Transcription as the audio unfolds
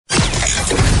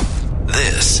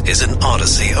This is an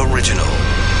Odyssey original.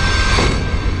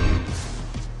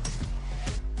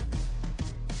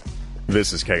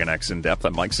 This is KNX In Depth.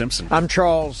 I'm Mike Simpson. I'm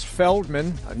Charles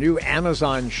Feldman. A new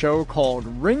Amazon show called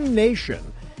Ring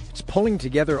Nation. It's pulling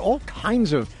together all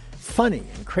kinds of funny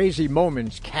and crazy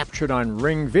moments captured on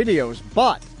Ring videos,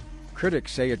 but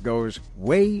critics say it goes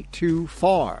way too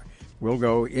far. We'll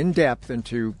go in depth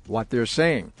into what they're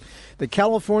saying. The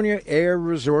California Air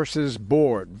Resources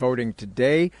Board voting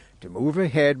today to move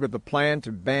ahead with a plan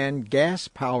to ban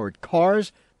gas-powered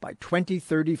cars by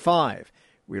 2035.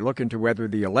 We look into whether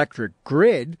the electric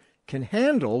grid can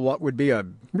handle what would be a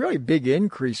really big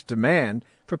increased demand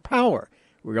for power.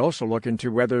 We also look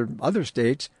into whether other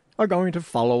states are going to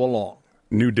follow along.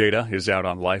 New data is out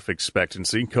on life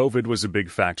expectancy. COVID was a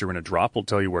big factor in a drop. We'll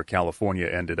tell you where California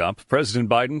ended up. President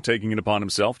Biden taking it upon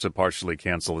himself to partially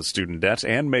cancel his student debt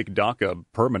and make DACA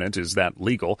permanent. Is that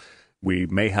legal? We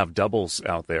may have doubles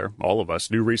out there, all of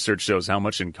us. New research shows how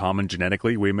much in common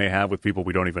genetically we may have with people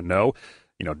we don't even know.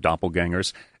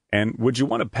 Doppelgangers. And would you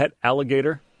want a pet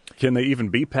alligator? Can they even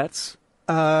be pets?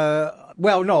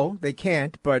 Well, no, they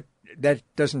can't, but that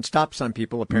doesn't stop some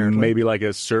people, apparently. Maybe like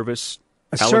a service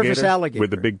service alligator.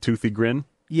 With a big toothy grin?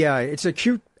 Yeah, it's a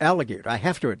cute alligator, I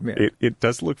have to admit. It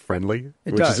does look friendly,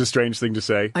 which is a strange thing to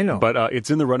say. I know. But it's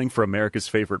in the running for America's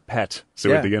favorite pet.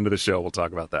 So at the end of the show, we'll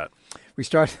talk about that. We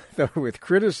start, though, with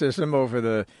criticism over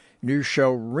the new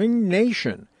show Ring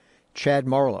Nation. Chad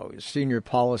Marlowe is Senior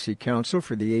Policy Counsel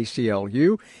for the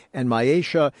ACLU, and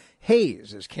Myesha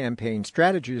Hayes is Campaign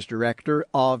Strategies Director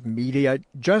of Media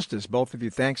Justice. Both of you,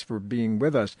 thanks for being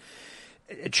with us.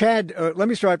 Chad, let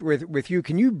me start with you.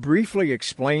 Can you briefly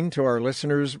explain to our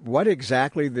listeners what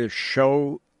exactly this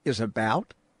show is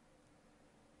about?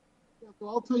 Well,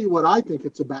 I'll tell you what I think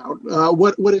it's about.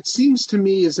 What it seems to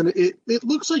me is it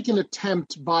looks like an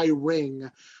attempt by Ring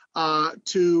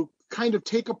to kind of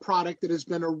take a product that has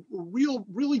been a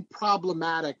really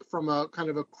problematic from a kind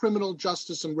of a criminal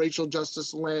justice and racial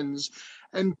justice lens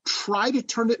and try to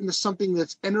turn it into something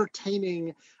that's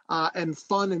entertaining and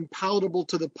fun and palatable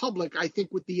to the public, I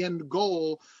think with the end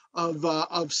goal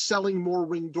of selling more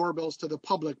Ring doorbells to the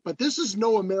public. But this is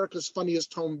no America's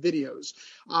Funniest Home Videos.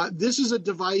 This is a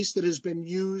device that has been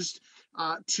used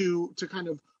to kind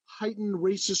of heighten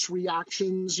racist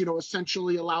reactions,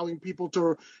 essentially allowing people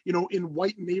to, in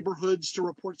white neighborhoods to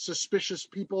report suspicious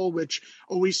people, which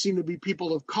always seem to be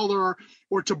people of color,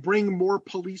 or to bring more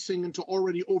policing into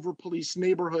already over-policed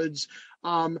neighborhoods.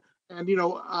 Having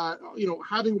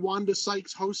Wanda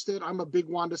Sykes host it, I'm a big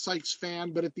Wanda Sykes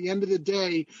fan, but at the end of the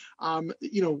day,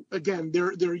 again,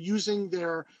 they're using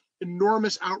their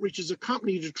enormous outreach as a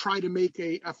company to try to make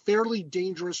a fairly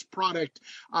dangerous product,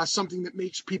 something that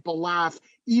makes people laugh,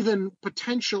 even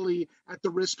potentially at the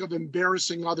risk of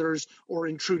embarrassing others or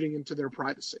intruding into their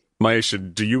privacy.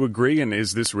 Myesha, do you agree? And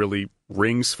is this really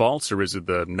Ring's fault, or is it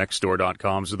the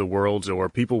nextdoor.coms of the world, or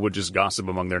people would just gossip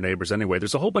among their neighbors anyway?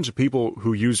 There's a whole bunch of people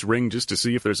who use Ring just to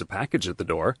see if there's a package at the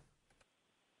door.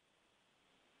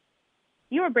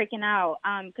 You were breaking out.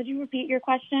 Could you repeat your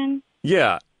question?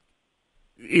 Yeah.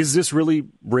 Is this really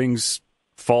Ring's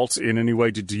fault in any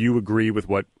way? Do you agree with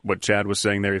what Chad was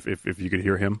saying there, if you could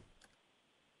hear him?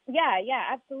 Yeah,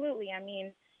 absolutely. I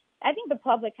mean, I think the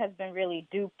public has been really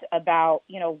duped about,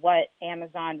 what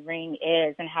Amazon Ring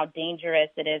is and how dangerous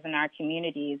it is in our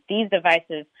communities. These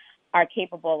devices are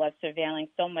capable of surveilling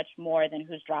so much more than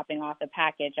who's dropping off a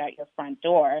package at your front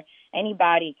door.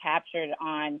 Anybody captured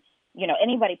on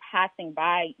anybody passing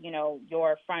by,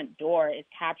 your front door is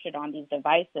captured on these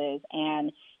devices,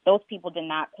 and those people did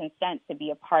not consent to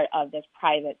be a part of this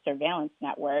private surveillance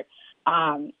network.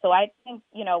 So I think,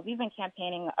 we've been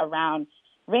campaigning around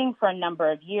Ring for a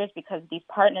number of years because these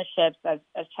partnerships, as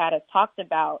Chad has talked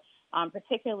about,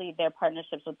 particularly their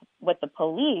partnerships with the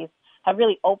police, have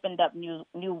really opened up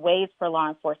new ways for law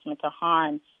enforcement to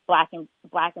harm black and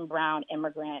brown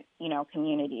immigrant,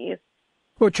 communities.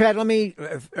 Well, Chad, let me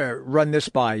run this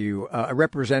by you. A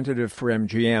representative for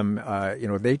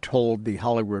MGM, they told The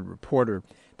Hollywood Reporter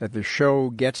that the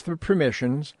show gets the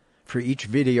permissions for each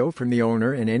video from the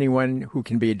owner and anyone who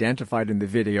can be identified in the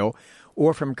video,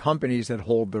 or from companies that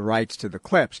hold the rights to the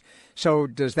clips. So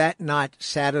does that not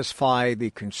satisfy the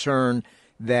concern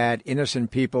that innocent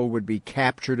people would be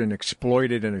captured and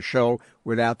exploited in a show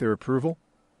without their approval?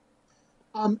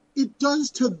 It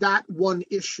does to that one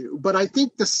issue, but I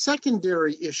think the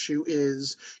secondary issue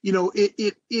is,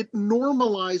 it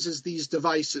normalizes these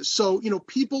devices. So,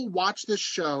 people watch this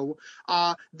show,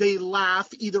 they laugh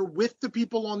either with the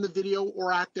people on the video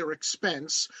or at their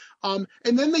expense. And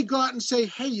then they go out and say,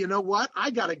 hey, you know what? I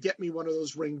got to get me one of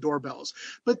those Ring doorbells.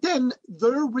 But then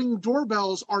their Ring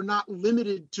doorbells are not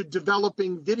limited to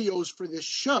developing videos for this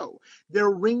show. Their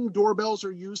Ring doorbells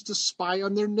are used to spy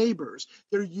on their neighbors.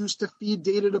 They're used to feed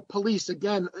data to police.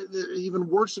 Again, even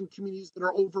worse in communities that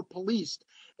are over-policed.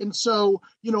 And so,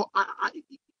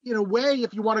 in a way,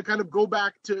 if you want to kind of go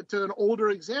back to an older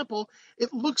example,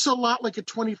 it looks a lot like a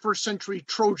 21st century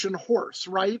Trojan horse,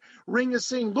 right? Ring is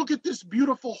saying, look at this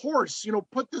beautiful horse,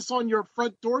 put this on your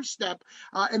front doorstep.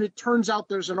 And it turns out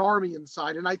there's an army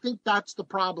inside. And I think that's the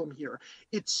problem here.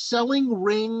 It's selling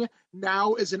Ring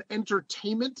now as an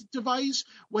entertainment device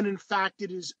when in fact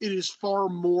it is far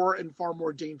more and far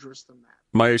more dangerous than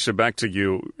that. Maisha, back to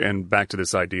you and back to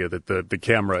this idea that the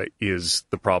camera is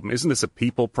the problem. Isn't this a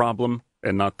people problem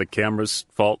and not the camera's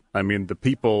fault? I mean, the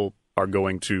people are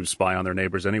going to spy on their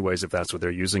neighbors anyways if that's what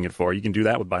they're using it for. You can do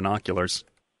that with binoculars.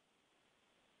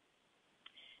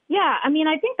 Yeah, I mean,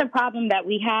 I think the problem that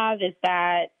we have is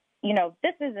that,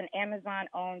 this is an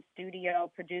Amazon-owned studio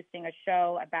producing a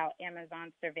show about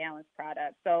Amazon surveillance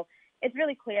products. So it's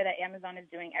really clear that Amazon is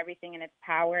doing everything in its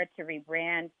power to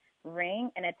rebrand Ring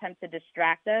and attempt to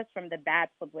distract us from the bad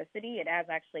publicity it has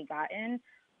actually gotten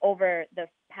over the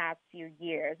past few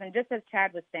years. And just as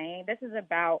Chad was saying, this is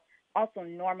about also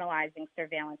normalizing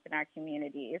surveillance in our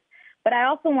communities. But I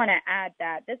also want to add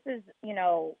that this is,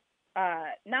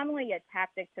 not only a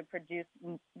tactic to produce,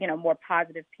 more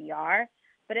positive PR,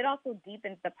 but it also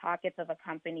deepens the pockets of a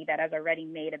company that has already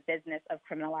made a business of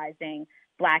criminalizing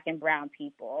Black and brown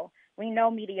people. We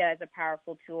know media is a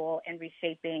powerful tool in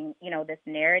reshaping, this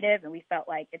narrative, and we felt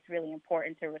like it's really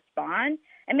important to respond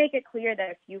and make it clear that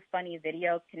a few funny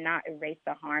videos cannot erase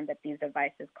the harm that these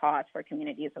devices cause for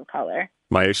communities of color.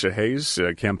 Maisha Hayes,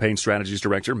 Campaign Strategies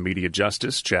Director, Media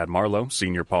Justice. Chad Marlowe,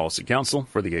 Senior Policy Counsel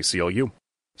for the ACLU.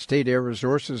 State Air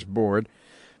Resources Board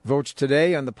votes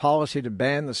today on the policy to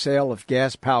ban the sale of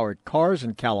gas-powered cars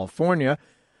in California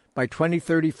by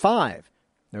 2035.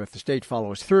 Now, if the state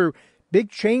follows through,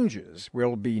 big changes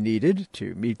will be needed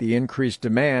to meet the increased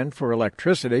demand for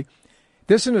electricity.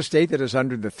 This in a state that is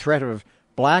under the threat of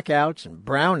blackouts and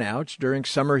brownouts during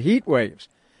summer heat waves.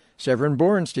 Severin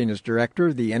Borenstein is director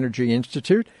of the Energy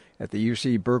Institute at the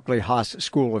UC Berkeley Haas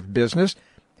School of Business.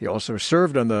 He also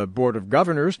served on the Board of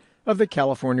Governors of the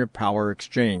California Power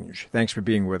Exchange. Thanks for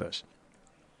being with us.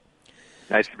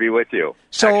 Nice to be with you.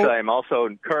 So, actually, I'm also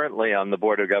currently on the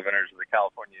Board of Governors of the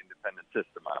California Independent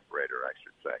System Operator, I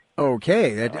should say.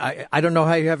 Okay. I don't know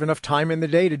how you have enough time in the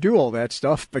day to do all that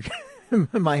stuff, but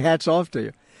my hat's off to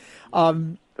you.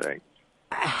 Thanks.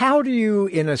 How do you,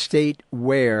 in a state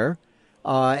where,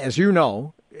 as you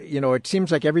know, it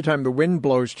seems like every time the wind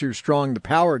blows too strong, the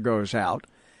power goes out,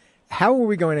 how are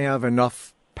we going to have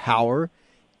enough power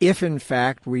if, in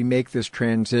fact, we make this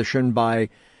transition by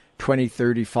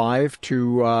 2035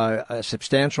 to a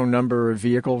substantial number of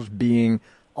vehicles being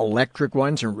electric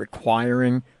ones and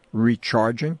requiring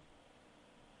recharging?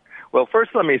 Well,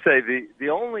 first let me say the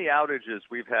only outages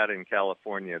we've had in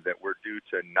California that were due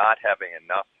to not having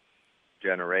enough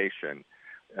generation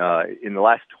in the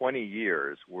last 20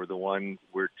 years were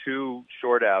two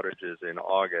short outages in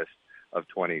August of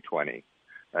 2020.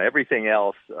 Everything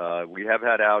else, we have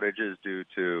had outages due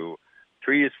to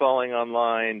trees falling on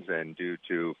lines and due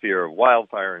to fear of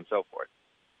wildfire and so forth.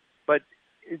 But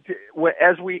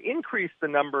as we increase the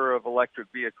number of electric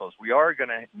vehicles, we are going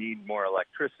to need more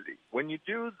electricity. When you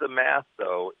do the math,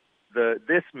 though,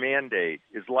 this mandate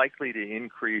is likely to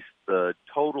increase the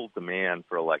total demand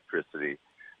for electricity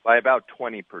by about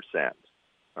 20%.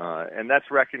 And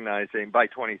that's recognizing by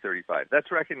 2035.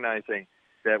 That's recognizing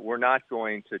that we're not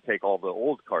going to take all the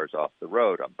old cars off the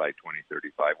road by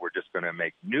 2035. We're just going to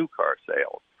make new car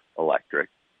sales electric.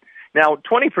 Now,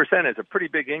 20% is a pretty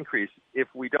big increase if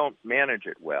we don't manage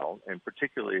it well, and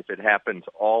particularly if it happens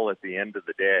all at the end of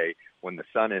the day when the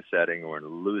sun is setting or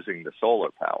losing the solar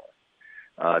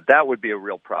power. That would be a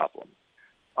real problem.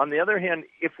 On the other hand,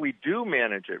 if we do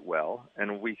manage it well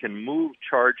and we can move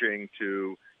charging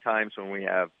to times when we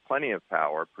have plenty of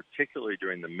power, particularly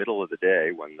during the middle of the day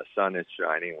when the sun is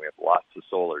shining, we have lots of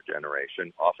solar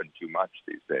generation, often too much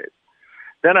these days,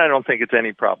 then I don't think it's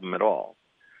any problem at all.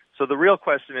 So the real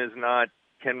question is not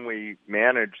can we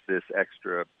manage this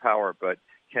extra power, but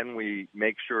can we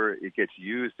make sure it gets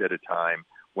used at a time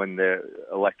when the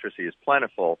electricity is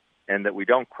plentiful and that we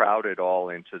don't crowd it all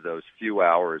into those few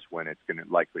hours when it's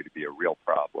likely to be a real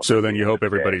problem. So then you hope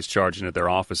everybody's charging at their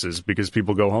offices, because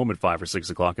people go home at 5 or 6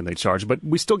 o'clock and they charge. But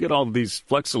we still get all of these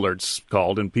flex alerts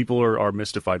called, and people are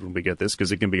mystified when we get this,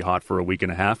 because it can be hot for a week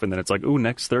and a half, and then it's like, ooh,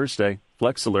 next Thursday,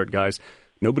 flex alert, guys.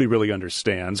 Nobody really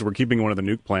understands. We're keeping one of the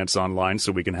nuke plants online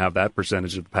so we can have that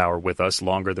percentage of power with us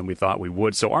longer than we thought we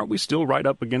would. So aren't we still right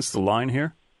up against the line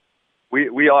here?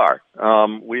 We are.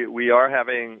 We are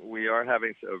having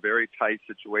a very tight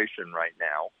situation right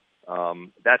now.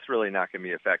 That's really not going to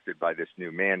be affected by this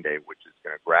new mandate, which is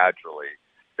going to gradually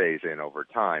phase in over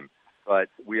time. But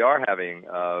we are having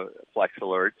flex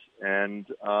alerts, and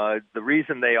the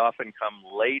reason they often come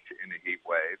late in a heat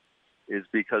wave is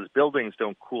because buildings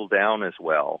don't cool down as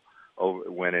well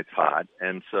when it's hot,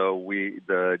 and so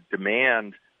the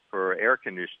demand for air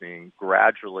conditioning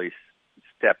gradually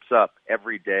steps up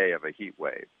every day of a heat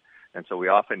wave. And so we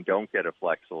often don't get a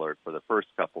flex alert for the first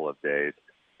couple of days.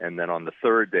 And then on the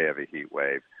third day of a heat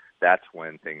wave, that's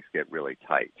when things get really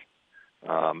tight.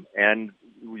 And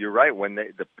you're right,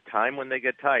 the time when they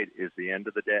get tight is the end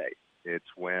of the day. It's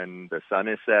when the sun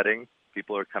is setting,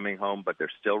 people are coming home, but they're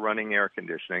still running air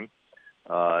conditioning.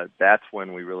 That's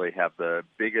when we really have the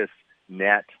biggest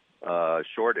net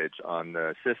shortage on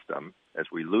the system, as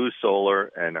we lose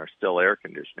solar and are still air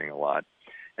conditioning a lot.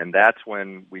 And that's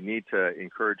when we need to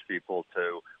encourage people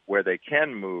to, where they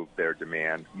can move their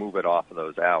demand, move it off of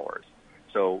those hours.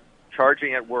 So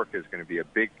charging at work is going to be a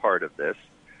big part of this.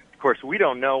 Of course, we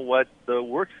don't know what the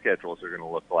work schedules are going to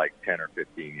look like 10 or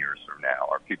 15 years from now.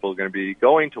 Are people going to be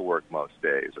going to work most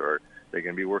days, or are they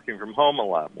going to be working from home a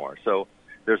lot more? So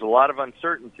there's a lot of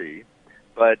uncertainty,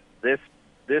 but this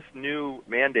new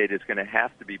mandate is going to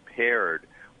have to be paired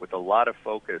with a lot of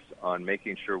focus on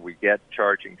making sure we get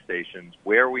charging stations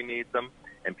where we need them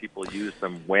and people use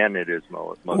them when it is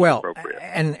most appropriate.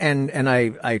 And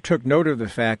I took note of the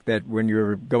fact that when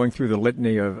you're going through the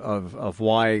litany of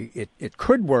why it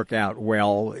could work out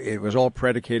well, it was all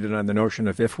predicated on the notion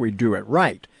of if we do it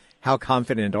right. How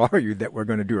confident are you that we're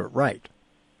going to do it right?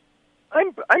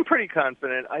 I'm pretty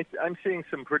confident. I'm seeing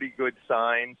some pretty good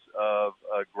signs of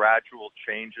gradual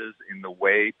changes in the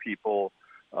way people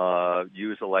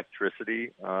use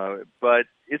electricity, but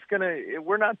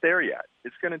we're not there yet.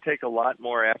 It's going to take a lot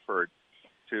more effort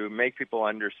to make people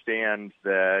understand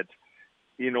that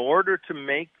in order to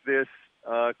make this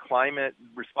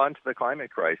respond to the climate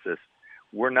crisis,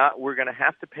 we're going to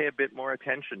have to pay a bit more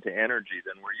attention to energy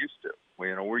than we're used to.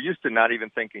 We're used to not even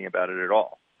thinking about it at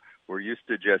all. We're used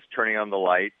to just turning on the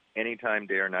light anytime,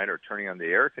 day or night, or turning on the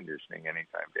air conditioning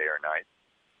anytime, day or night,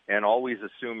 and always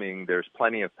assuming there's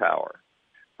plenty of power.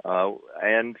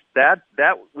 And that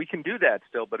we can do that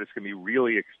still, but it's going to be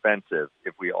really expensive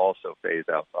if we also phase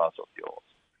out fossil fuels.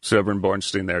 Severin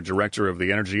Bornstein there, director of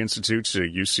the Energy Institute at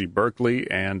UC Berkeley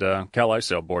and Cal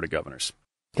ISO Board of Governors.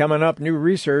 Coming up, new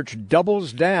research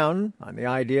doubles down on the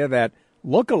idea that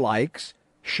lookalikes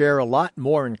share a lot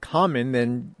more in common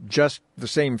than just the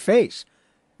same face.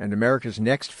 And America's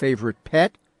next favorite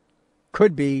pet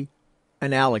could be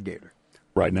an alligator.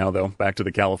 Right now, though, back to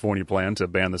the California plan to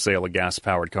ban the sale of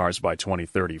gas-powered cars by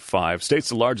 2035. State's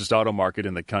the largest auto market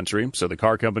in the country, so the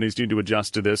car companies need to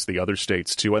adjust to this. The other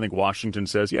states, too. I think Washington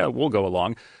says, yeah, we'll go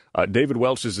along. David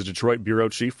Welch is the Detroit bureau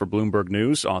chief for Bloomberg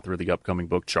News, author of the upcoming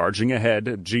book, Charging Ahead,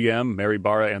 GM, Mary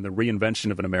Barra, and the Reinvention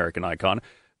of an American Icon.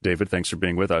 David, thanks for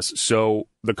being with us. So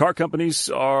the car companies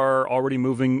are already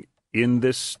moving in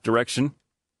this direction?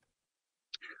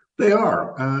 They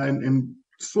are, and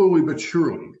slowly but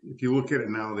surely. If you look at it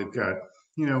now, they've got,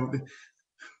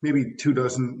 maybe 24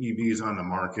 EVs on the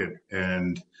market,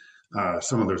 and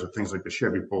some of those are things like the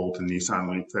Chevy Bolt and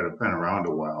Nissan Leaf that have been around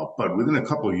a while. But within a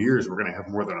couple of years, we're going to have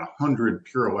more than 100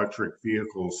 pure electric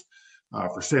vehicles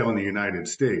for sale in the United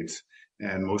States.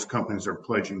 And most companies are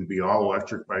pledging to be all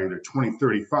electric by either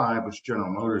 2035, which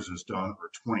General Motors has done,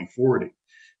 or 2040.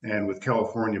 And with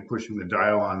California pushing the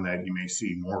dial on that, you may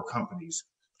see more companies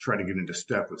try to get into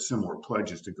step with similar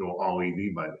pledges to go all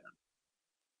EV by then.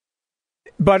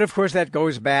 But, of course, that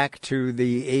goes back to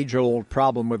the age-old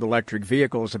problem with electric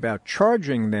vehicles about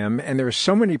charging them. And there are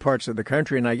so many parts of the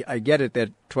country, and I get it that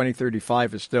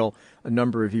 2035 is still a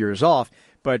number of years off,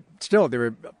 but still there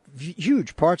are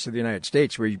huge parts of the United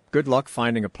States where good luck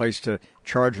finding a place to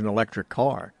charge an electric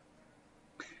car.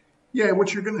 Yeah,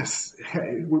 what you're going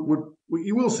to, what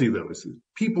you will see, though, is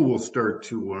people will start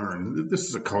to learn, this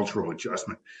is a cultural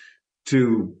adjustment,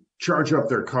 to charge up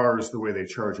their cars the way they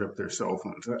charge up their cell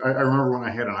phones. I remember when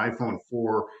I had an iPhone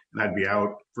 4 and I'd be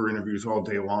out for interviews all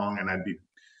day long and I'd be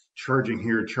charging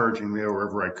here, charging there,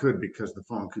 wherever I could because the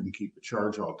phone couldn't keep the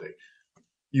charge all day.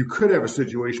 You could have a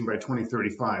situation by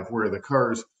 2035 where the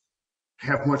cars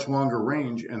have much longer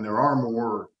range, and there are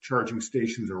more charging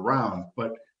stations around,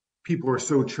 but people are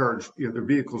so charged, their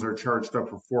vehicles are charged up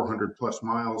for 400 plus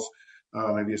miles,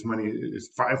 maybe as many as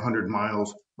 500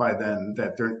 miles by then,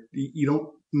 that you don't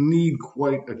need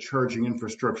quite a charging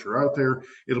infrastructure out there.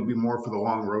 It'll be more for the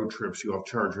long road trips. You'll have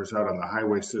chargers out on the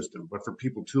highway system, but for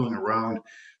people tooling around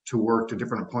to work, to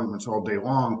different appointments all day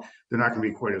long, they're not going to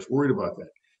be quite as worried about that.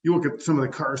 You look at some of the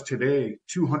cars today,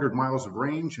 200 miles of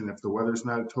range, and if the weather's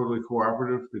not totally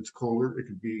cooperative, it's colder, it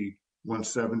could be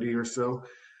 170 or so.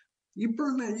 You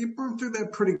burn through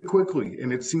that pretty quickly,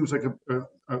 and it seems like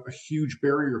a huge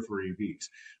barrier for EVs.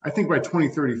 I think by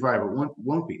 2035 it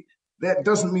won't be. That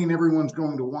doesn't mean everyone's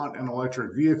going to want an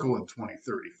electric vehicle in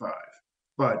 2035,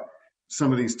 but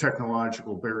some of these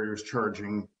technological barriers,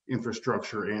 charging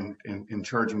infrastructure and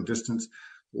charging distance,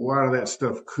 a lot of that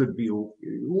stuff could be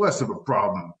less of a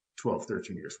problem 12,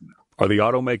 13 years from now. Are the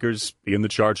automakers in the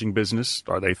charging business?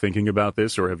 Are they thinking about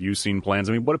this, or have you seen plans?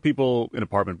 I mean, what do people in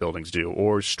apartment buildings do,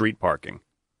 or street parking?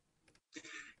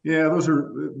 Yeah,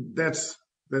 that's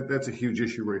a huge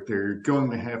issue right there. You're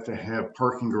going to have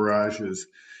parking garages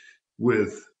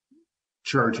with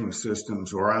charging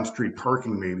systems, or on-street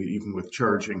parking, maybe even with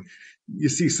charging. You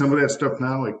see some of that stuff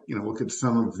now, like, look at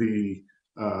some of the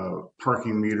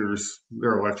parking meters.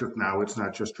 They're electric now. It's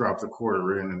not just drop the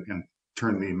quarter in and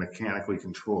turn the mechanically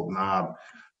controlled knob.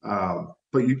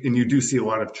 But you do see a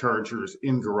lot of chargers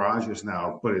in garages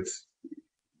now, but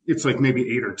it's like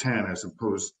maybe 8 or 10 as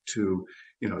opposed to,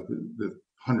 the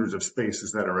hundreds of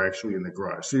spaces that are actually in the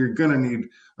garage. So you're going to need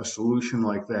a solution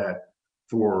like that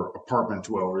for apartment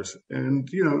dwellers. And,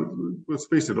 let's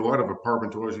face it, a lot of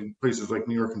apartment dwellers in places like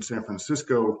New York and San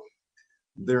Francisco,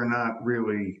 they're not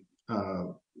really,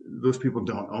 those people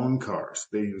don't own cars.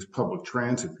 They use public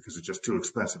transit because it's just too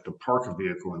expensive to park a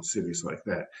vehicle in cities like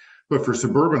that. But for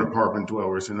suburban apartment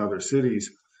dwellers in other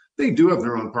cities, they do have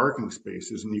their own parking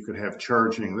spaces, and you could have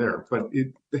charging there. But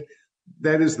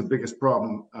that is the biggest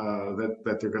problem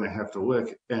that they're going to have to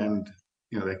lick. And,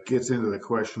 that gets into the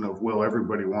question of, will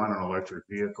everybody want an electric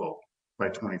vehicle by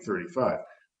 2035?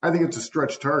 I think it's a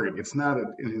stretch target. It's not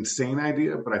an insane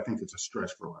idea, but I think it's a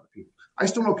stretch for a lot of people. I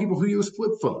still know people who use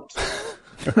flip phones.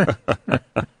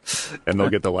 And they'll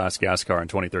get the last gas car in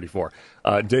 2034.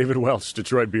 David Welch,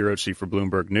 Detroit bureau chief for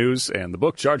Bloomberg News, and the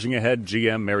book, Charging Ahead,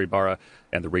 GM, Mary Barra,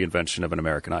 and the Reinvention of an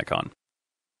American Icon.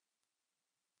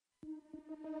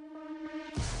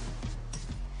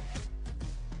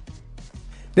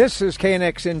 This is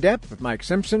KNX In Depth with Mike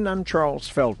Simpson. I'm Charles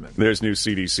Feldman. There's new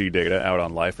CDC data out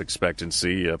on life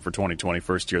expectancy for 2020,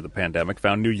 first year of the pandemic.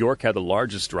 Found New York had the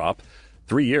largest drop,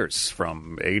 3 years,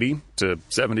 from 80 to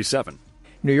 77.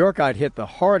 New York got hit the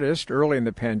hardest early in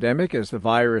the pandemic as the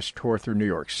virus tore through New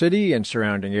York City and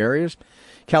surrounding areas.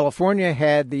 California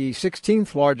had the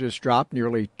 16th largest drop,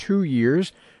 nearly 2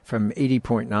 years, from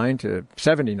 80.9 to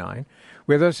 79.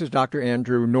 With us is Dr.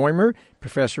 Andrew Neumer,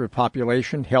 professor of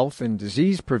population health and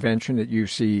disease prevention at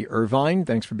UC Irvine.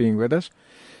 Thanks for being with us.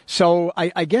 So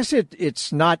I guess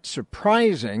it's not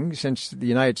surprising, since the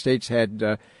United States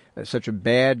had such a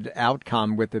bad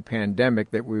outcome with the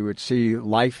pandemic, that we would see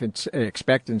life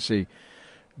expectancy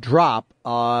drop.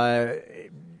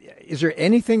 Is there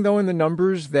anything, though, in the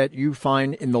numbers that you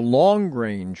find in the long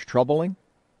range troubling?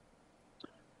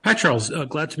 Hi, Charles.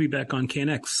 Glad to be back on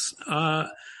KNX.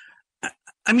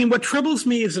 What troubles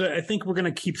me is that I think we're going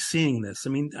to keep seeing this.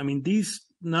 These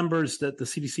numbers that the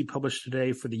CDC published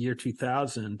today for the year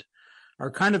 2000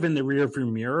 are kind of in the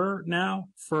rearview mirror now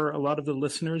for a lot of the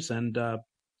listeners, and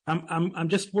I'm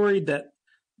just worried that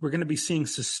we're going to be seeing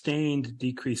sustained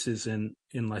decreases in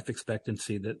life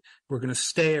expectancy, that we're going to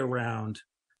stay around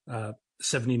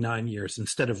 79 years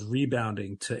instead of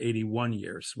rebounding to 81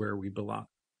 years where we belong.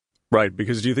 Right,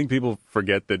 because do you think people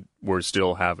forget that we're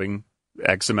still having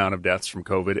X amount of deaths from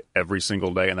COVID every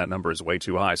single day, and that number is way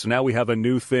too high? So now we have a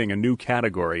new thing, a new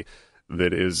category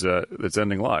that is that's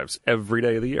ending lives every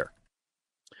day of the year.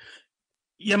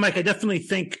 Yeah, Mike, I definitely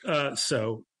think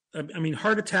so.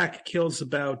 Heart attack kills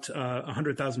about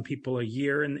 100,000 people a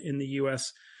year in the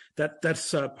U.S.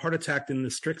 That's heart attack in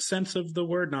the strict sense of the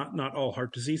word, not all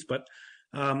heart disease, but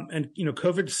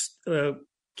COVID's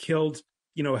killed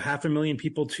 500,000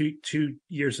 people two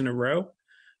years in a row.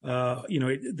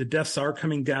 The deaths are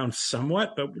coming down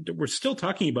somewhat, but we're still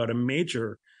talking about a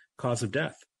major cause of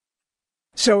death.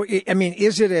 So,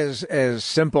 is it as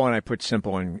simple, and I put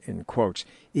simple in quotes,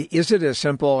 is it as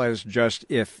simple as just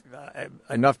if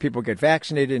enough people get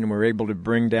vaccinated and we're able to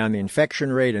bring down the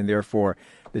infection rate, and therefore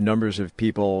the numbers of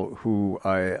people who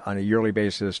on a yearly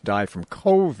basis die from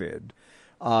COVID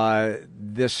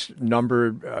this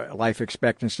number, life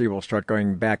expectancy, will start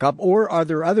going back up? Or are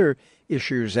there other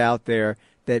issues out there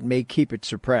that may keep it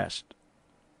suppressed?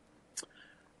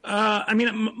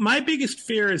 My biggest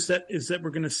fear is that we're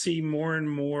going to see more and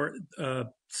more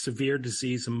severe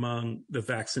disease among the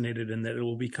vaccinated, and that it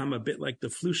will become a bit like the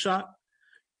flu shot,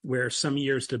 where some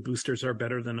years the boosters are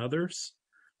better than others.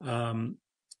 That's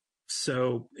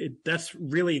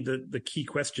really the key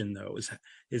question, though,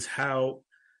 is how,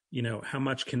 how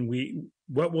much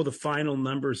what will the final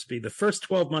numbers be? The first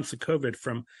 12 months of COVID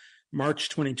from March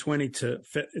 2020 to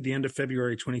the end of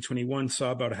February 2021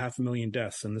 saw about 500,000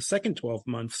 deaths. And the second 12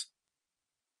 months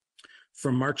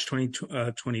from March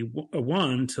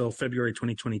 2021 till February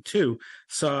 2022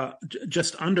 saw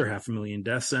just under 500,000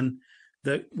 deaths. And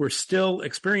that we're still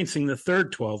experiencing the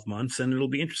third 12 months, and it'll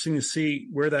be interesting to see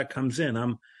where that comes in.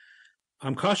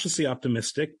 I'm cautiously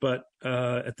optimistic, but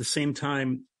at the same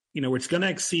time, it's going to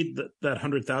exceed that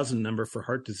 100,000 number for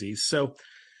heart disease. So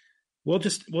we'll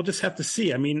just have to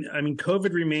see. I mean,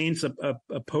 COVID remains a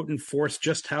potent force.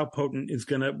 Just how potent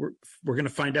we're going to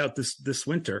find out this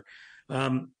winter.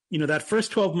 That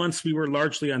first 12 months we were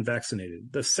largely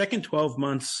unvaccinated. The second 12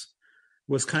 months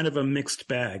was kind of a mixed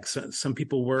bag. So, some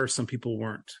people were, some people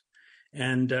weren't.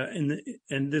 And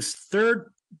in this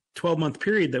third 12-month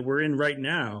period that we're in right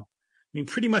now,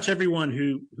 pretty much everyone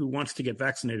who wants to get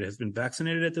vaccinated has been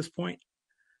vaccinated at this point.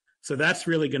 So that's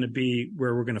really going to be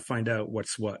where we're going to find out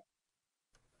what's what.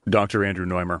 Dr. Andrew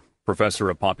Neumer, Professor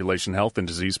of Population Health and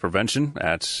Disease Prevention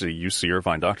at UC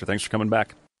Irvine. Doctor, thanks for coming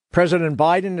back. President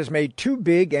Biden has made two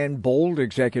big and bold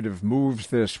executive moves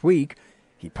this week.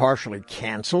 He partially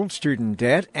canceled student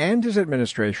debt, and his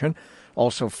administration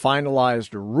also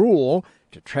finalized a rule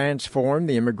to transform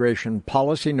the immigration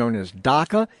policy known as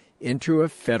DACA into a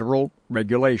federal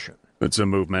regulation. It's a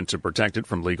movement to protect it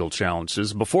from legal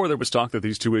challenges. Before, there was talk that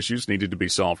these two issues needed to be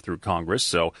solved through Congress,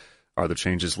 so are the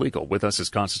changes legal? With us is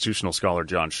constitutional scholar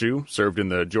John Hsu, served in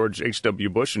the George H.W.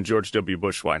 Bush and George W.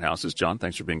 Bush White Houses. John,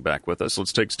 thanks for being back with us.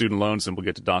 Let's take student loans, and we'll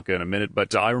get to DACA in a minute.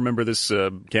 But I remember this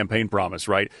campaign promise,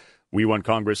 right? We want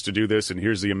Congress to do this, and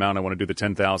here's the amount. I want to do the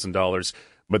 $10,000.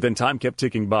 But then time kept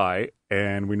ticking by,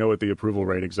 and we know what the approval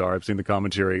ratings are. I've seen the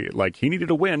commentary. Like, he needed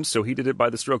a win, so he did it by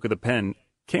the stroke of the pen.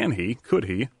 Can he? Could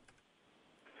he?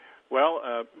 Well,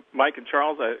 Mike and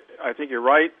Charles, I think you're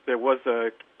right. There was a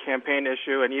campaign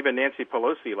issue, and even Nancy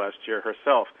Pelosi last year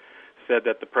herself said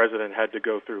that the president had to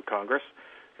go through Congress.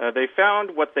 They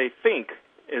found what they think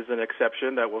is an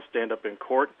exception that will stand up in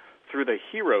court through the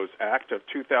HEROES Act of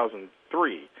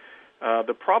 2003.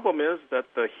 The problem is that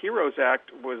the HEROES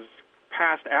Act was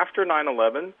passed after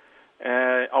 9/11,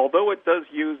 although it does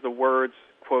use the words,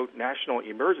 quote, national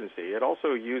emergency, it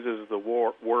also uses the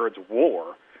words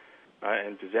war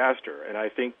and disaster. And I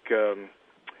think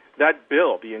that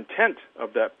bill, the intent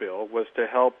of that bill, was to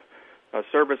help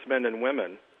servicemen and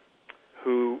women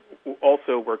who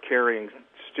also were carrying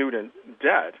student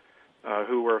debt,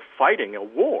 who were fighting a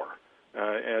war.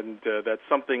 And that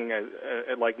something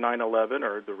like 9/11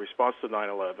 or the response to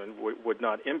 9/11 would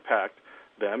not impact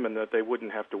them, and that they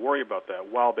wouldn't have to worry about that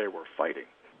while they were fighting.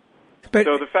 But,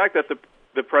 so the fact that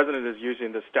the president is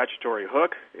using the statutory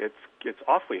hook, it's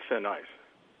awfully thin ice.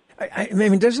 I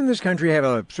mean, doesn't this country have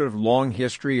a sort of long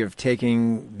history of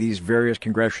taking these various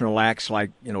congressional acts,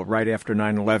 like, right after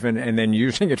 9/11, and then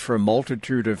using it for a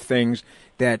multitude of things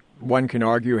that one can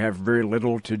argue have very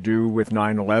little to do with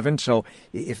 9/11? So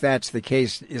if that's the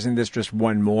case, isn't this just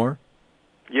one more?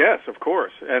 Yes, of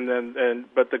course.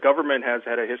 But the government has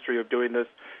had a history of doing this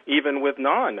even with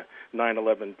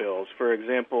non-9/11 bills. For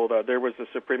example, there was a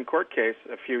Supreme Court case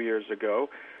a few years ago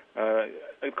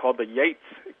called the Yates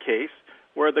case,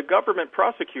 where the government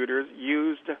prosecutors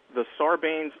used the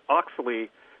Sarbanes-Oxley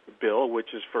bill,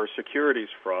 which is for securities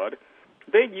fraud.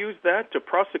 They used that to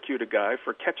prosecute a guy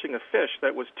for catching a fish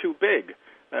that was too big,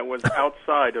 that was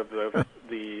outside of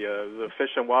the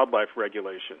Fish and Wildlife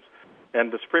regulations.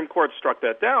 And the Supreme Court struck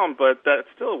that down, but that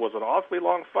still was an awfully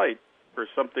long fight for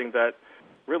something that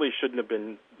really shouldn't have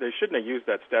been. They shouldn't have used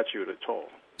that statute at all.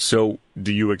 So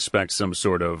do you expect some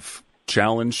sort of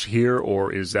challenge here,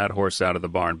 or is that horse out of the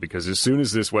barn? Because as soon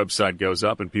as this website goes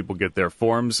up and people get their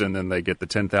forms and then they get the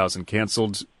 10,000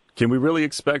 canceled, can we really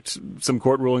expect some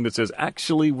court ruling that says,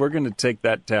 actually, we're going to take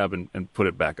that tab and put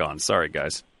it back on? Sorry,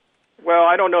 guys. Well,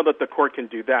 I don't know that the court can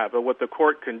do that, but what the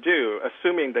court can do,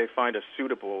 assuming they find a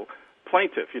suitable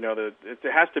plaintiff, it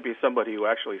has to be somebody who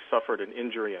actually suffered an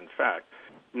injury in fact,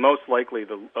 most likely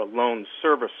a loan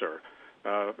servicer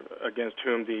against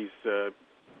whom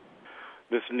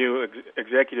this new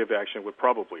executive action would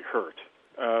probably hurt.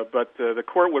 But the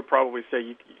court would probably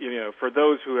say, for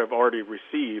those who have already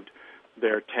received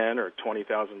their $10,000 or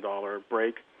 $20,000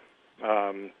 break,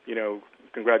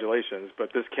 congratulations,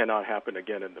 but this cannot happen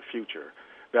again in the future.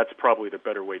 That's probably the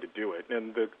better way to do it.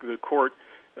 And the court,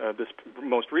 this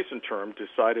most recent term,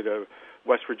 decided a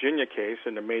West Virginia case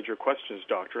in the major questions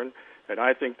doctrine, and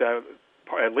I think that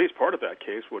at least part of that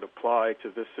case would apply to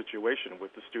this situation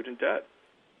with the student debt.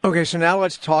 Okay, so now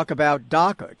let's talk about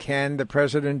DACA. Can the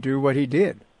president do what he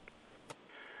did?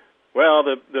 Well,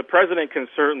 the president can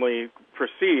certainly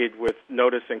proceed with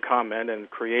notice and comment and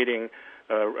creating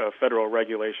a federal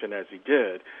regulation as he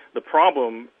did. The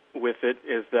problem with it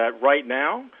is that right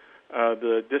now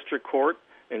the district court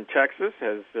in Texas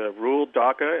has ruled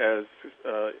DACA as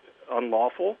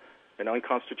unlawful and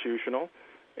unconstitutional.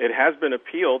 It has been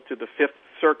appealed to the Fifth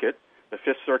Circuit. The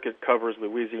Fifth Circuit covers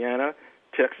Louisiana,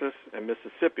 Texas, and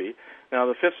Mississippi. Now,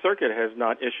 the Fifth Circuit has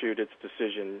not issued its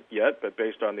decision yet, but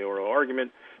based on the oral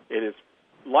argument, it is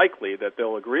likely that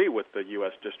they'll agree with the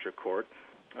U.S. District Court.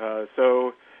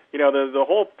 So, the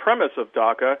whole premise of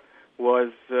DACA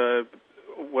was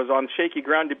on shaky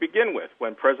ground to begin with,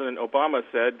 when President Obama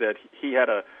said that he had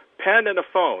a pen and a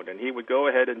phone, and he would go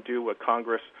ahead and do what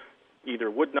Congress either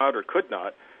would not or could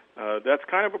not. That's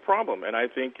kind of a problem, and I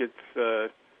think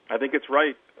it's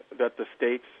right that the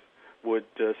states would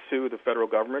sue the federal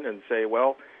government and say,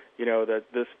 well, that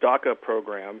this DACA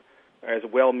program, as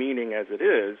well-meaning as it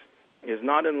is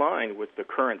not in line with the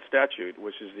current statute,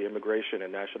 which is the Immigration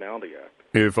and Nationality Act.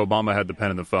 If Obama had the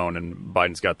pen and the phone and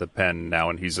Biden's got the pen now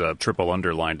and he's triple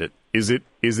underlined it, is it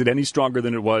any stronger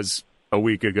than it was a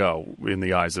week ago in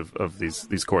the eyes of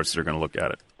these courts that are going to look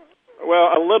at it?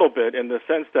 Well, a little bit, in the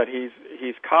sense that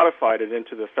he's codified it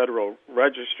into the Federal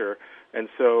Register, and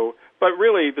so. But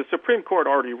really, the Supreme Court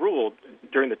already ruled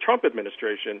during the Trump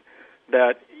administration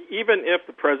that even if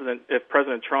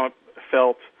President Trump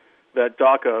felt that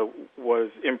DACA was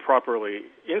improperly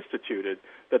instituted,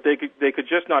 that they could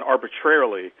just not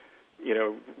arbitrarily,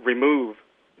 remove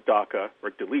DACA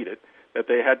or delete it, that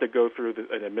they had to go through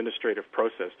an administrative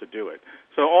process to do it.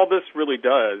 So all this really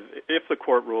does, if the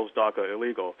court rules DACA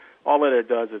illegal, all that it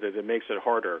does is it makes it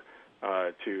harder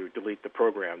to delete the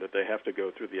program, that they have to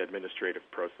go through the administrative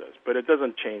process. But it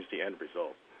doesn't change the end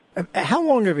result. How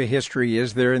long of a history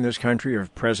is there in this country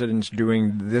of presidents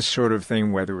doing this sort of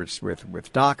thing, whether it's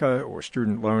with DACA or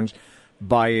student loans,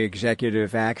 by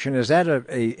executive action? Is that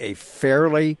a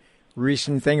fairly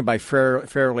recent thing? By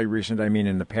fairly recent, I mean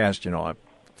in the past,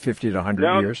 50 to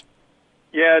 100 years?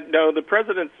 Yeah, no, the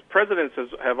presidents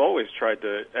have always tried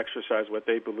to exercise what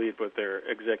they believe was their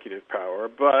executive power,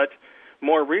 but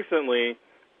more recently,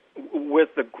 with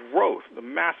the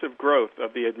massive growth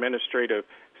of the administrative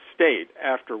state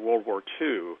after World War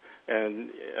II, and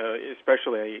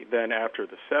especially then after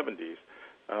the 70s,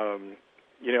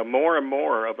 more and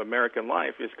more of American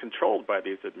life is controlled by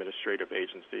these administrative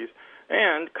agencies,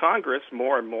 and Congress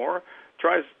more and more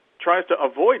tries to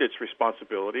avoid its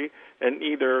responsibility and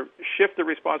either shift the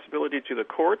responsibility to the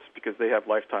courts because they have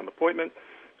lifetime appointment,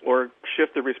 or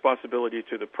shift the responsibility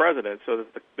to the president so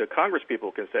that the Congress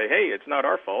people can say, hey, it's not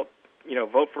our fault,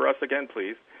 vote for us again,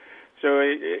 please. So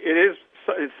it is.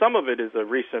 Some of it is a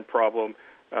recent problem,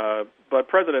 but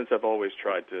presidents have always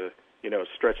tried to,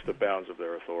 stretch the bounds of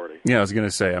their authority. Yeah, I was going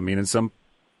to say, in some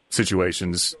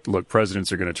situations, look,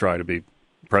 presidents are going to try to be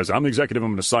president. I'm the executive, I'm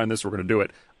going to sign this, we're going to do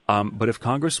it. But if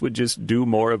Congress would just do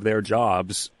more of their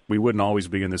jobs, we wouldn't always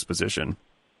be in this position.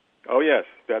 Oh, yes,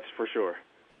 that's for sure.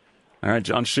 All right,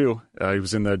 John Hsu, he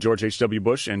was in the George H.W.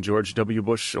 Bush and George W.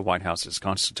 Bush White House's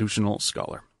constitutional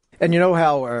scholar. And you know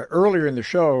how earlier in the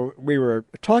show we were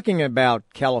talking about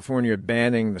California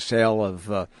banning the sale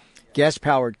of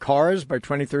gas-powered cars by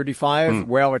 2035?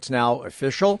 Well, it's now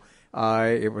official.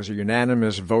 It was a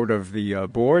unanimous vote of the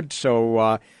board.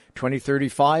 So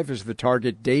 2035 is the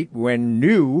target date when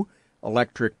new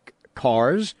electric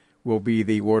cars will be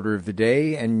the order of the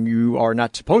day, and you are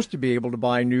not supposed to be able to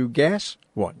buy new gas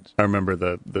ones. I remember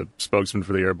the spokesman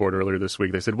for the air board earlier this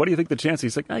week. They said, what do you think the chance?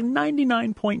 He's like,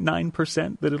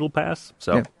 99.9% that it'll pass.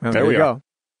 So yeah, well, there we go.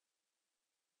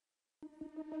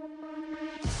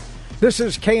 This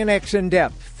is KNX In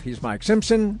Depth. He's Mike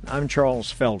Simpson. I'm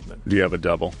Charles Feldman. Do you have a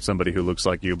double? Somebody who looks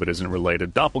like you but isn't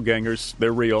related. Doppelgangers,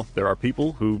 they're real. There are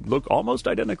people who look almost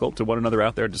identical to one another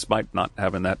out there despite not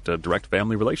having that direct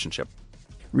family relationship.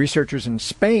 Researchers in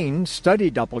Spain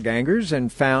studied doppelgangers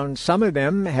and found some of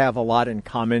them have a lot in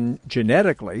common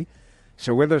genetically.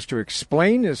 So with us to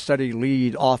explain is study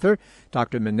lead author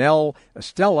Dr. Manel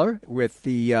Esteller with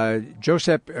the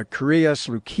Josep Carreras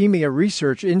Leukemia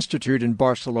Research Institute in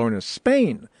Barcelona,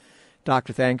 Spain.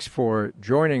 Doctor, thanks for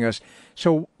joining us.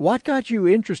 So what got you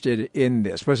interested in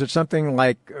this? Was it something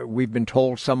like we've been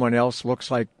told someone else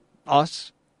looks like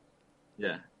us?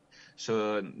 Yeah.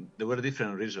 So there were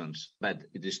different reasons, but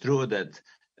it is true that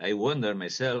I wonder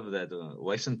myself that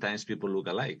why sometimes people look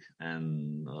alike,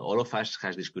 and all of us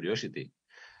has this curiosity.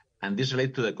 And this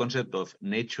relates to the concept of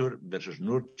nature versus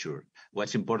nurture.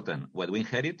 What's important, what we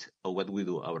inherit or what we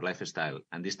do, our lifestyle?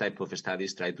 And this type of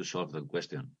studies try to solve that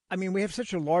question. I mean, we have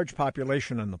such a large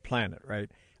population on the planet,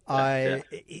 right?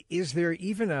 Is there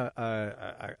even a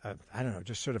I don't know,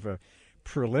 just sort of a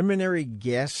preliminary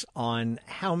guess on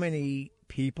how many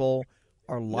people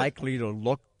are likely to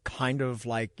look kind of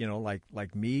like,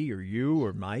 like me or you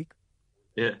or Mike?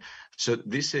 Yeah. So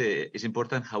this is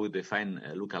important how we define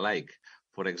look-alike.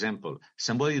 For example,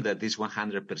 somebody that is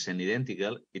 100%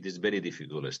 identical, it is very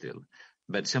difficult still.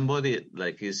 But somebody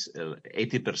like is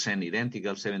 80%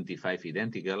 identical, 75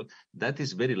 identical, that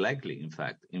is very likely, in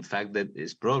fact. In fact, that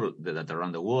is probable that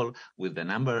around the world, with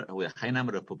a high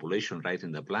number of population right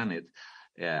in the planet,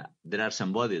 there are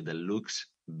somebody that looks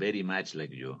very much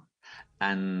like you.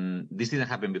 And this didn't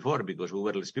happen before because we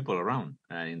were less people around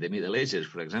in the Middle Ages,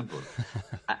 for example.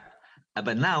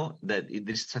 But now that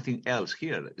there's something else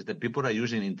here, is that people are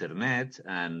using internet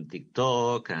and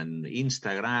TikTok and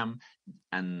Instagram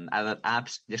and other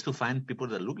apps just to find people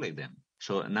that look like them.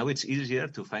 So now it's easier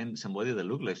to find somebody that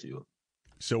looks like you.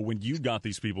 So when you got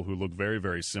these people who look very,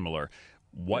 very similar,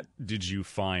 what did you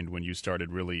find when you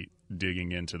started really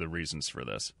digging into the reasons for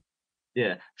this?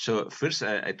 Yeah. So first,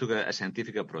 I took a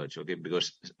scientific approach, okay,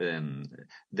 because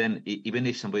then even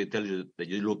if somebody tells you that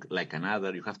you look like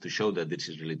another, you have to show that this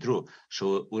is really true.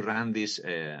 So we ran these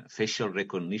facial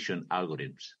recognition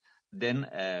algorithms. Then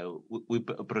we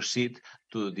proceed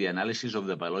to the analysis of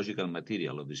the biological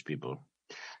material of these people.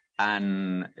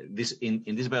 And this in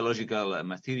this biological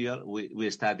material, we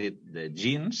studied the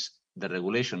genes, the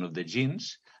regulation of the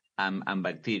genes, and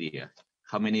bacteria.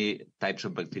 How many types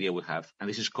of bacteria we have, and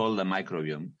this is called the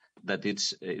microbiome, that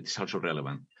it's also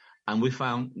relevant. And we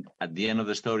found at the end of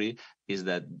the story is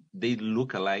that they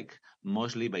look alike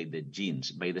mostly by the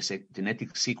genes, by the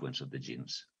genetic sequence of the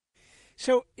genes.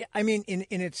 So, I mean,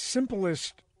 in its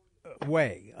simplest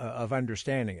way of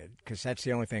understanding it, because that's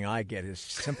the only thing I get is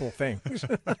simple things.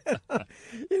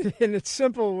 in its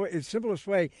simplest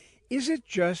way, is it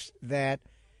just that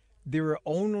there are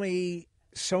only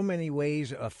so many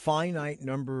ways, a finite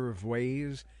number of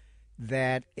ways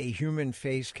that a human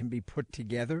face can be put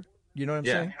together? You know what I'm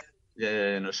saying?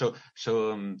 Yeah. No. So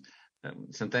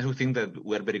sometimes we think that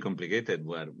we're very complicated,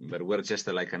 but we're just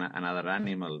like another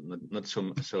animal, not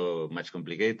so much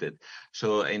complicated.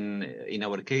 So in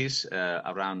our case,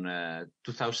 around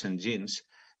 2,000 genes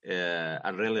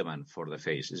are relevant for the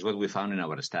face. Is what we found in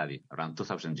our study, around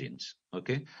 2,000 genes.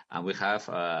 Okay, and we have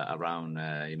around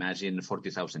imagine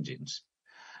 40,000 genes.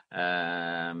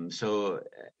 So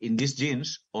in these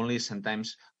genes, only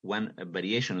sometimes one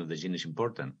variation of the gene is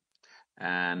important.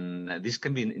 And this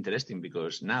can be interesting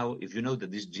because now if you know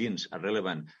that these genes are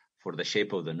relevant for the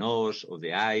shape of the nose, of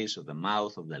the eyes, of the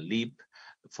mouth, of the lip,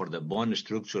 for the bone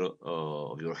structure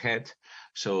of your head,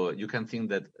 so you can think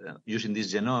that using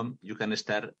this genome, you can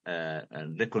start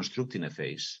reconstructing a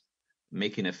face,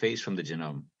 making a face from the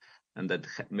genome. And that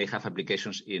may have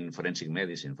applications in forensic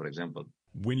medicine, for example.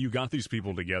 When you got these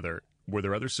people together, were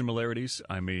there other similarities?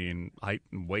 I mean, height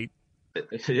and weight?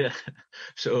 Yeah.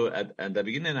 So at the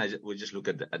beginning, we just look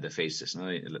at the faces,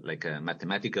 no? Like a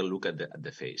mathematical look at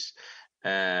the face.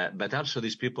 But also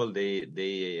these people,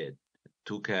 they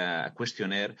took a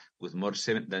questionnaire with more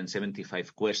than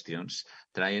 75 questions,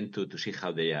 trying to see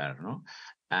how they are, no?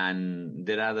 And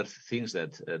there are other things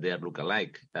that they look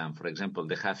alike. For example,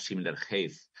 they have similar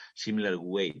height, similar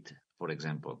weight, for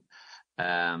example.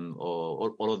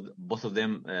 Or both of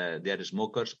them, they are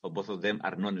smokers, or both of them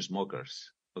are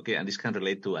non-smokers. Okay, and this can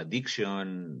relate to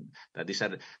addiction, that these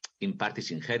are, in part,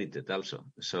 is inherited also.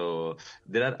 So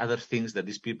there are other things that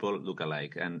these people look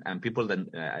alike. And people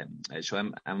that, so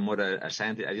I'm more a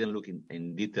scientist, I didn't look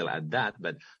in detail at that,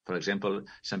 but for example,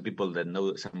 some people that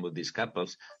know some of these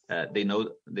couples, they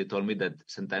told me that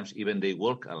sometimes even they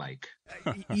walk alike.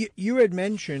 You had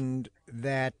mentioned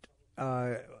that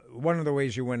one of the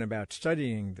ways you went about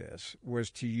studying this was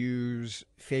to use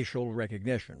facial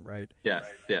recognition, right? Yeah.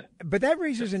 But that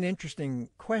raises an interesting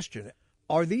question.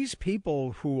 Are these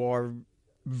people who are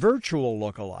virtual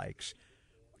lookalikes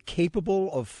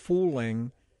capable of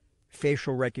fooling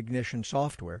facial recognition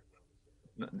software?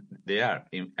 No, they are.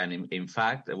 In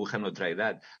fact, we have not tried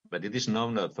that. But it is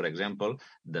known that, for example,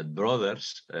 that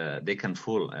brothers, they can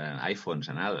fool iPhones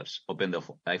and others, open the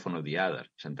iPhone of the other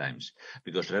sometimes.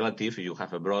 Because relative, you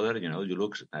have a brother, you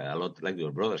look a lot like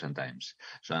your brother sometimes.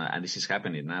 So, and this is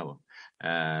happening now.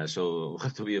 So we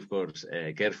have to be, of course,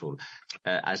 careful.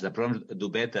 As the programs do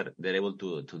better, they're able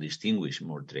to distinguish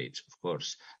more traits, of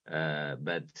course.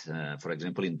 But for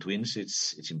example, in twins,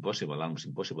 it's impossible, almost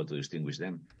impossible to distinguish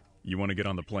them. You want to get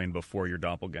on the plane before your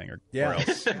doppelganger, Yeah. or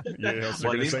else they're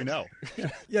going to say no.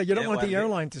 Yeah, you don't want the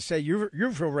airline to say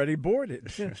you've already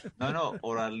boarded. No,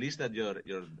 or at least that your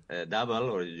double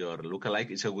or your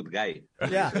lookalike is a good guy.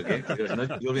 Yeah. Okay, because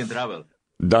not, you'll be in trouble.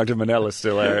 Dr. Manel is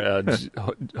still there.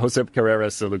 Josep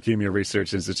Carreras, the Leukemia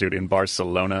Research Institute in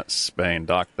Barcelona, Spain.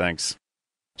 Doc, thanks.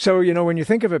 So, when you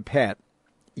think of a pet,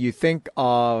 you think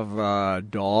of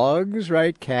dogs,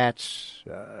 right? Cats,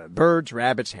 birds,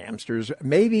 rabbits, hamsters,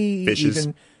 maybe fishes.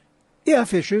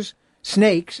 Fishes,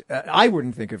 snakes. I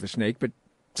wouldn't think of a snake, but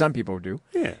some people do.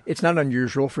 Yeah. It's not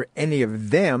unusual for any of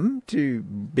them to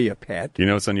be a pet. You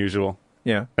know what's unusual?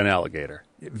 Yeah. An alligator.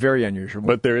 Very unusual.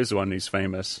 But there is one. He's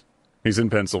famous. He's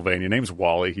in Pennsylvania. Name's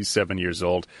Wally. He's 7 years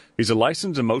old. He's a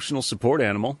licensed emotional support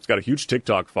animal. He's got a huge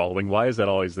TikTok following. Why is that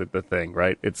always the thing,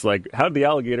 right? It's like, how did the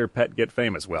alligator pet get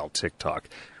famous? Well, TikTok.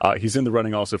 He's in the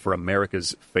running also for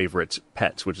America's Favorite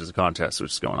Pets, which is a contest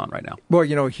which is going on right now.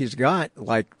 Well, he's got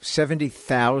like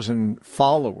 70,000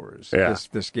 followers,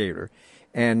 this gator.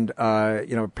 And,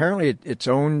 apparently it's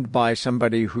owned by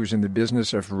somebody who's in the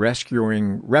business of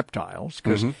rescuing reptiles,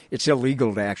 because it's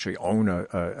illegal to actually own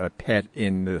a pet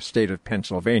in the state of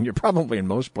Pennsylvania, probably in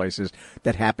most places,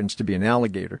 that happens to be an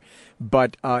alligator.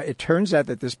 But it turns out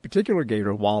that this particular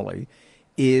gator, Wally,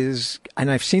 is,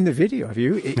 and I've seen the video. Have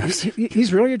you?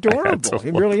 He's really adorable.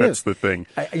 He really is. That's the thing.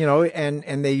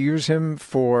 And they use him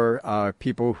for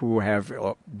people who have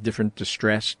different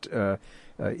distressed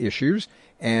issues.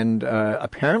 And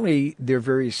apparently they're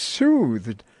very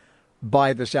soothed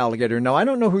by this alligator. Now, I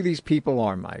don't know who these people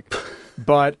are, Mike,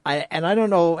 but I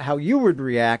don't know how you would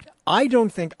react. I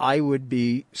don't think I would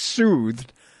be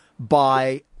soothed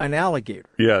by an alligator.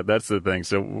 Yeah, that's the thing.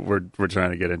 So we're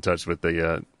trying to get in touch with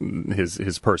the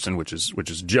his person, which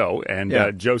is Joe,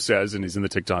 and Joe says, and he's in the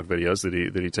TikTok videos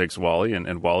that he takes Wally,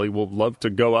 and Wally will love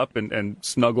to go up and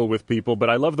snuggle with people.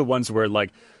 But I love the ones where like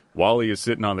Wally is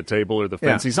sitting on the table or the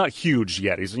fence. Yeah. He's not huge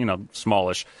yet. He's,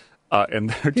 smallish. And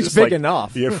they're He's just big like,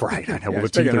 enough. Yeah, right. I know. Well, the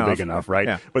teeth are big enough, right?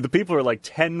 Yeah. But the people are like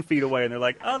 10 feet away, and they're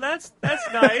like, oh, that's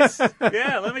nice.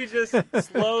 Yeah, let me just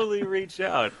slowly reach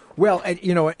out. Well,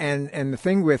 and the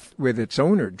thing with its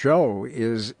owner, Joe,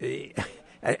 is,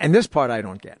 and this part I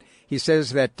don't get. He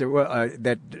says that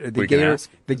the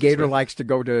gator likes to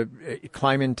go to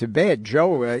climb into bed.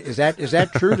 Joe, is that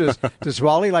true? Does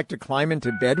Wally like to climb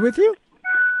into bed with you?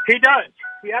 He does.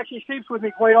 He actually sleeps with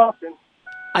me quite often.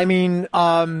 I mean,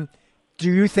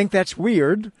 do you think that's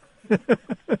weird? Do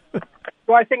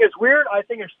I think it's weird? I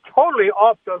think it's totally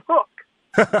off the hook.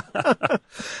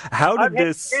 How did I've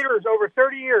had gators over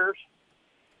 30 years.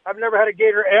 I've never had a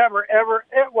gator ever.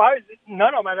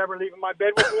 None of them had ever leaving my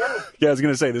bed with me. Yeah, I was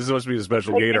going to say, this is supposed to be a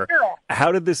special gator.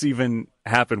 How did this even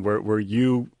happen? Where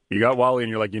you got Wally and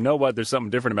you're like, you know what? There's something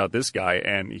different about this guy,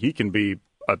 and he can be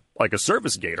like a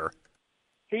service gator.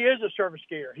 He is a service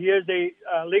gator. He is a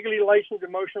legally licensed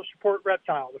emotional support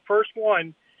reptile. The first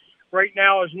one right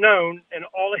now is known in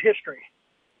all of history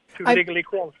to legally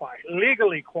qualify.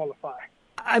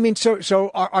 I mean,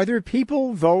 so are there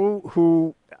people, though,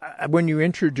 who, when you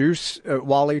introduce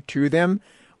Wally to them,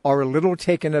 are a little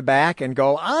taken aback and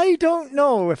go, I don't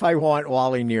know if I want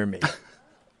Wally near me?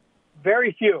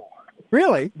 Very few.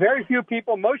 Really? Very few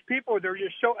people. Most people, they're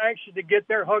just so anxious to get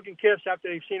their hug and kiss after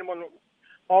they've seen him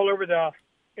all over the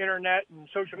internet and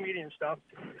social media and stuff.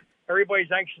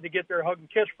 Everybody's anxious to get their hug and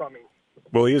kiss from him.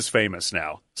 Well, he is famous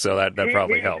now, so that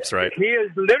probably helps, right? He is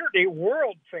literally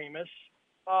world famous.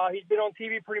 He's been on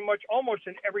TV pretty much almost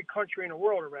in every country in the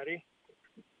world already.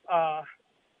 I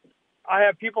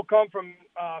have people come from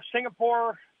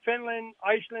Singapore, Finland,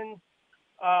 Iceland,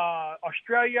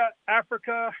 Australia,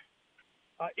 Africa,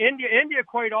 India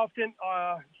quite often,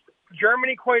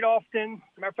 Germany quite often.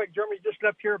 Matter of fact, Germany just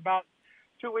left here about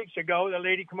 2 weeks ago. The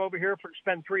lady come over here to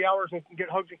spend 3 hours and get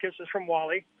hugs and kisses from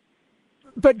Wally.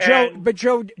 But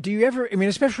Joe, do you ever? I mean,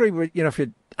 especially with, if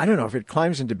it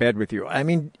climbs into bed with you. I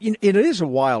mean, it is a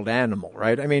wild animal,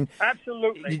 right? I mean,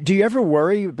 absolutely. Do you ever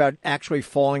worry about actually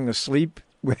falling asleep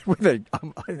with an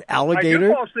alligator? I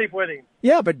do fall asleep with him.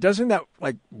 Yeah, but doesn't that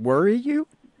worry you?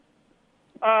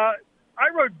 I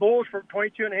rode bulls for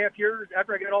 22 and a half years.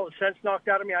 After I got all the sense knocked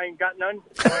out of me, I ain't got none.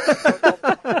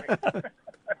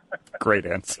 Great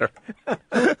answer.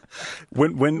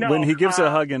 When he gives a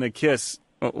hug and a kiss,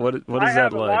 what is that like? I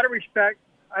have a lot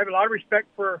of respect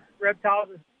for reptiles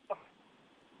and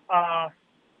stuff.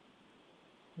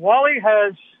 Wally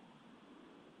has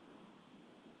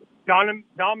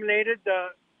dominated the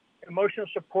emotional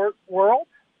support world.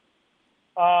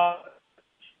 I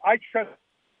trust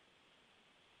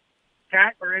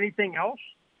cat or anything else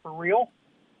for real.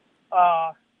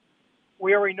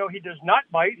 We already know he does not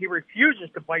bite. He refuses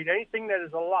to bite anything that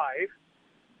is alive.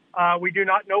 We do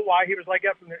not know why he was like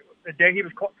that from the day he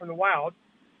was caught from the wild.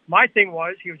 My thing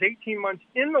was, he was 18 months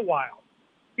in the wild.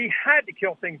 He had to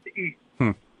kill things to eat.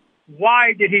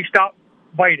 Why did he stop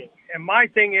biting? And my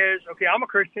thing is, okay, I'm a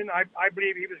Christian. I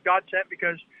believe he was God sent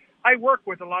because I work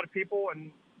with a lot of people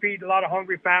and feed a lot of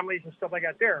hungry families and stuff like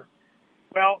that there.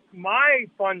 Well, my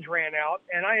funds ran out,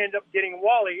 and I ended up getting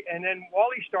Wally. And then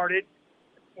Wally started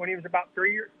when he was about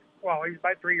 3 years. Well, he was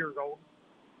about 3 years old.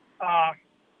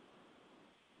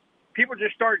 People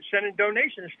just started sending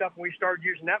donations and stuff, and we started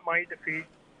using that money to feed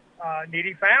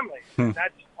needy families. And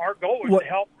that's our goal is to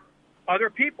help other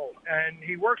people. And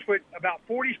he works with about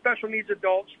 40 special needs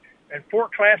adults and 4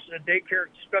 classes of daycare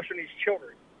special needs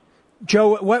children.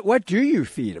 Joe, what do you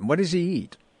feed him? What does he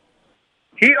eat?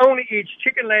 He only eats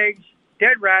chicken legs,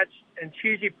 dead rats, and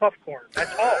cheesy puff corn.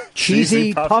 That's all.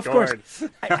 Cheesy puff corn.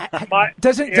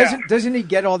 Doesn't he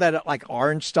get all that like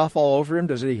orange stuff all over him?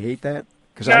 Doesn't he hate that?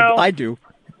 Because no, I do.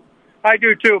 I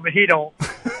do too, but he don't.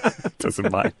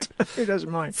 Doesn't mind. He doesn't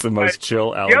mind. It's the most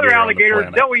chill alligator. The other alligators, on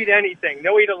the planet. they'll eat anything.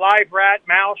 They'll eat a live rat,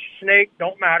 mouse, snake,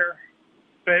 don't matter.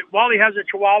 But Wally has a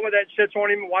Chihuahua that sits on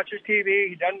him and watches TV.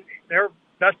 He doesn't. They're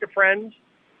best of friends.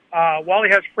 Wally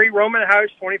has free roam in the house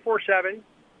 24/7.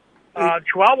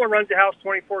 Chihuahua runs the house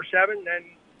 24/7, and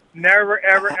never,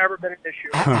 ever been an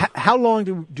issue. How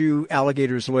long do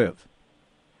alligators live?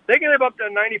 They can live up to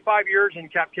 95 years in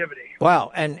captivity.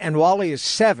 Wow, and Wally is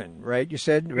 7, right? You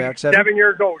said about 7? 7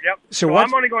 years old. Yep. So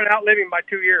I'm only going to outlive him by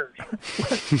 2 years.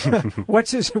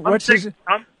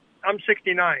 I'm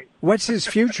 69. What's his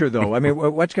future, though? I mean,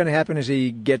 what's going to happen as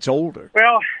he gets older?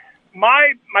 Well,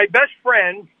 my best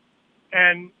friend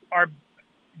and our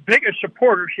biggest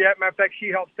supporter, matter of fact, she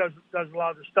helps does a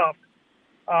lot of the stuff.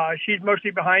 She's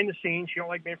mostly behind the scenes. She don't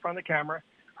like being in front of the camera.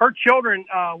 Her children,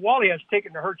 Wally has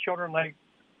taken to her children like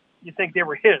you think they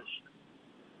were his.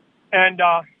 And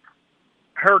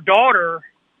her daughter,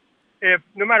 if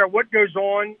no matter what goes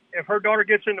on, if her daughter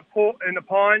gets in the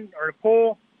pond or the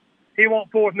pool, he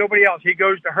won't pull with nobody else. He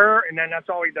goes to her, and then that's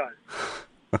all he does.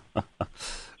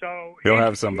 So he'll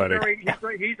have somebody.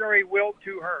 He's already willed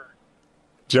to her.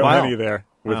 Joe Henny there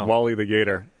with Wally the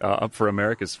Gator, up for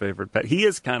America's favorite pet. He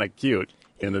is kind of cute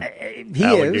in an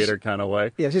alligator kind of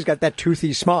way. Yes, he's got that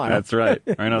toothy smile. That's right.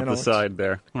 Right off the side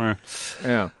there.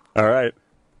 Yeah. All right.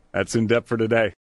 That's In Depth for today.